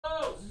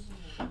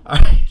All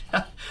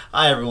right.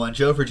 Hi, everyone.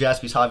 Joe for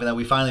Jaspys Hobbyland.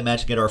 We finally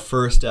managed to get our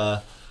first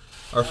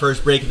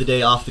break of the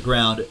day off the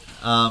ground.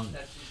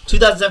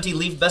 2017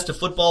 Leaf Best of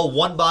Football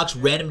one box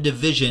random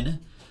division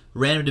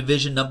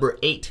number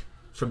 8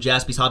 from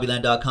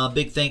JaspysHobbyland.com.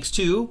 Big thanks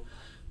to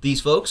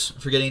these folks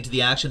for getting into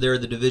the action. There are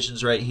the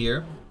divisions right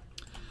here.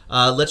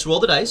 Let's roll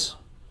the dice.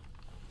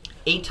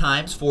 8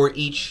 times for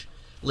each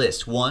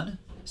list. 1,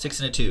 6,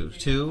 and a 2.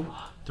 2,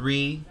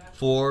 3,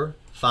 4,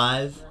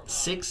 5,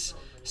 6,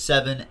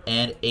 7,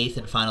 and 8th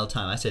and final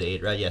time. I said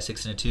 8, right? Yeah,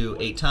 6 and a 2.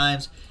 8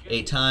 times.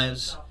 8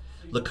 times.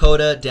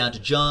 Lakota down to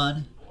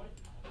John.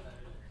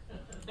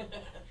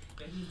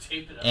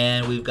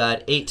 And we've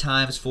got 8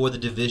 times for the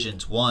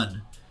divisions.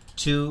 1,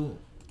 2,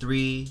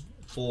 3,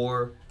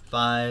 4,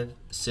 5,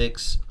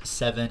 6,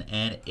 7,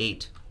 and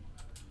 8.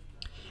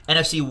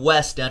 NFC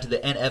West down to the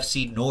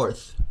NFC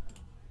North.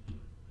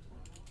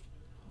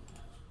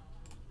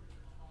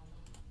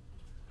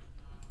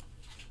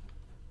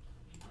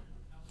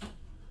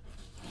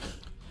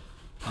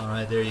 All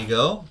right, there you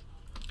go.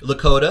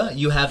 Lakota,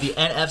 you have the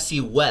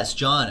NFC West.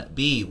 John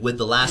B. with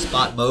the last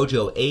spot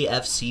mojo,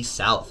 AFC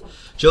South.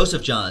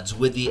 Joseph Johns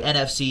with the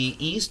NFC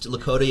East.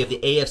 Lakota, you have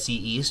the AFC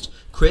East.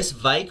 Chris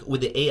Vike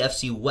with the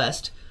AFC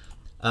West.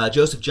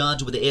 Joseph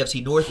Johns with the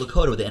AFC North.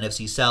 Lakota with the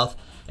NFC South.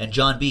 And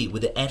John B.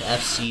 with the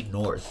NFC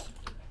North.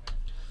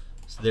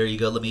 So there you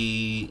go. Let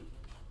me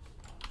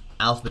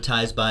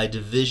alphabetize by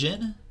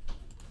division.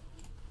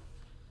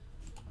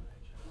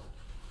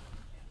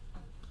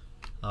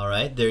 All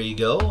right, there you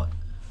go.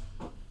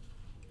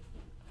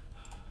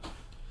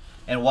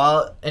 And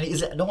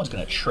no one's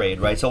going to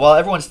trade, right? So while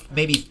everyone's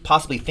maybe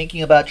possibly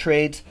thinking about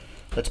trades,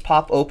 let's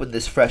pop open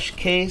this fresh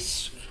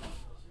case.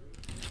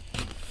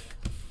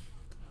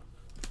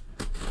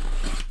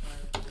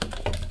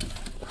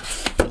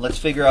 And let's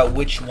figure out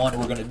which one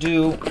we're going to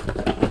do.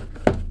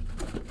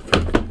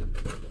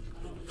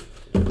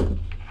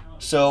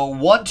 So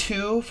 1,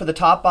 2 for the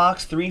top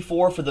box, 3,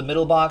 4 for the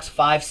middle box,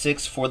 5,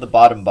 6 for the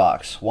bottom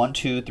box. 1,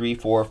 2, 3,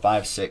 4,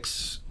 5,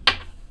 6.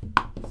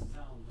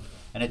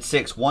 And it's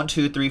 6. 1,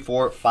 2, 3,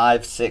 4,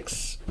 5,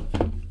 6.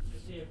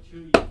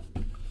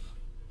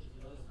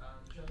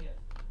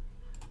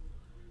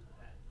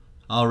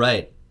 All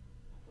right.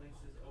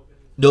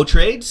 No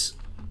trades.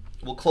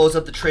 We'll close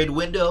up the trade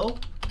window.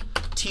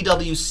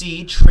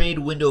 TWC, trade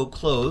window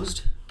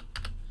closed.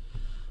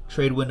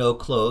 Trade window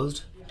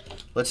closed.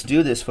 Let's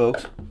do this,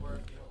 folks.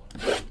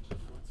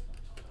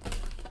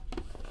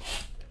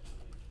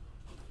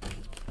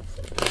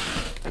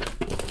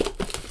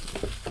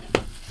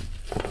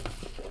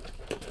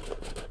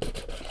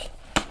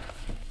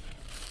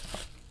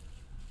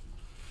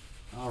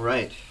 All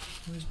right.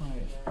 Where's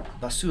my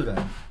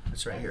basura?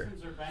 It's right here.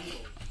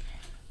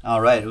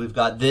 All right, we've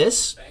got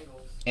this,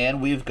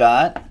 and we've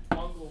got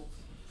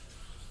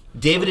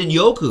David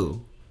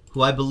Njoku,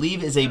 who I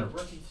believe is a.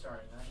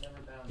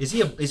 Is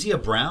he a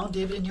Brown,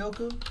 David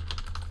Njoku?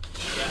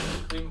 Yeah,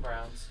 Cleveland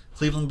Browns.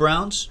 Cleveland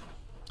Browns?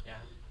 Yeah.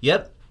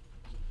 Yep.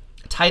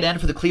 Tight end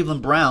for the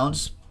Cleveland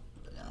Browns.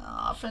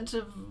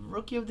 Offensive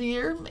Rookie of the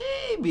Year?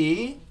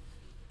 Maybe.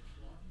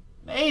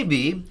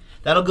 Maybe.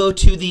 That'll go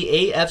to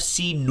the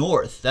AFC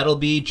North. That'll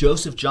be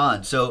Joseph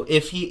John. So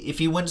if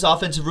he wins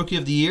Offensive Rookie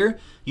of the Year,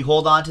 you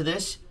hold on to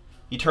this,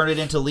 you turn it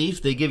into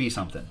Leaf, they give you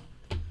something.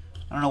 I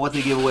don't know what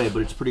they give away,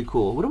 but it's pretty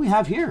cool. What do we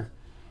have here?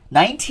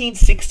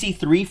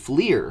 1963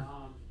 Fleer.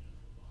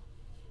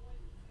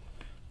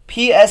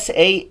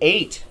 PSA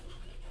 8.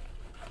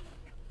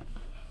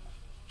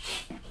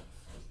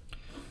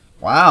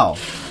 Wow.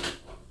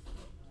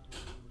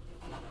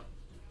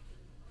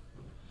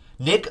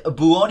 Nick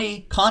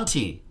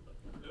Buoni-Conti,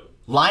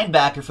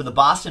 linebacker for the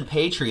Boston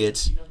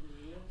Patriots.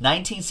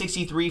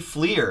 1963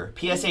 Fleer.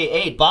 PSA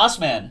 8.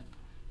 Bossman,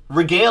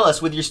 regale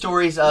us with your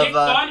stories of... Nick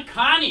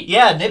Buoni-Conti.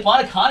 Yeah, Nick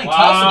Buoni-Conti. Wow.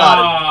 Tell us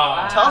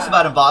about him. Tell us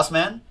about him,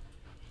 Bossman.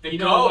 You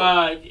know,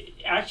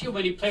 actually,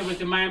 when he played with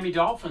the Miami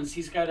Dolphins,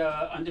 he's got an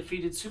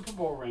undefeated Super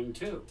Bowl ring,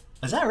 too.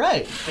 Is that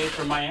right? He played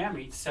for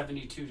Miami,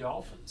 72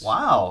 Dolphins.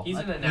 Wow. He's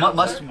an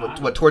announcer.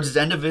 What, towards his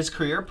end of his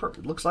career,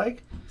 looks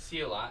like? Is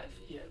he alive?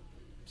 Yeah,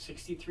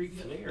 63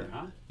 Fleer,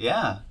 huh?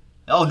 Yeah.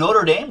 Oh,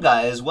 Notre Dame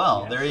guy as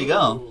well. Yeah. There you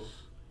go.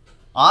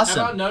 Awesome.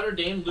 How about Notre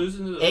Dame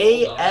losing to the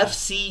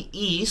AFC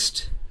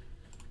East,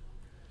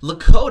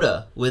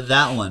 Lakota with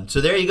that one. So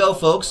there you go,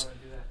 folks.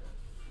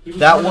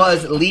 That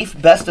was Leaf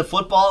Best of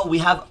Football. We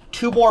have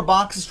 2 more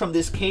boxes from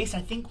this case. I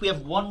think we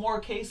have 1 more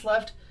case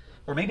left,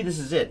 or maybe this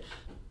is it.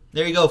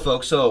 There you go,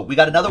 folks. So we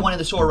got another one in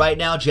the store right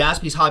now,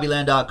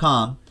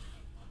 JaspysHobbyland.com.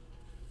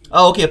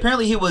 Oh, okay.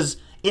 Apparently he was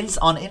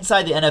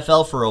inside the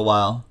NFL for a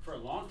while. For a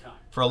long time.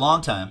 For a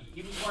long time.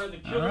 He was one of the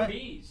killer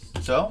bees.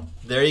 So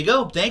there you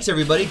go. Thanks,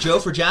 everybody. Joe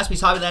for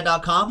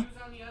JaspysHobbyland.com.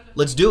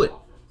 Let's do it.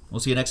 We'll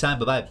see you next time.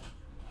 Bye-bye.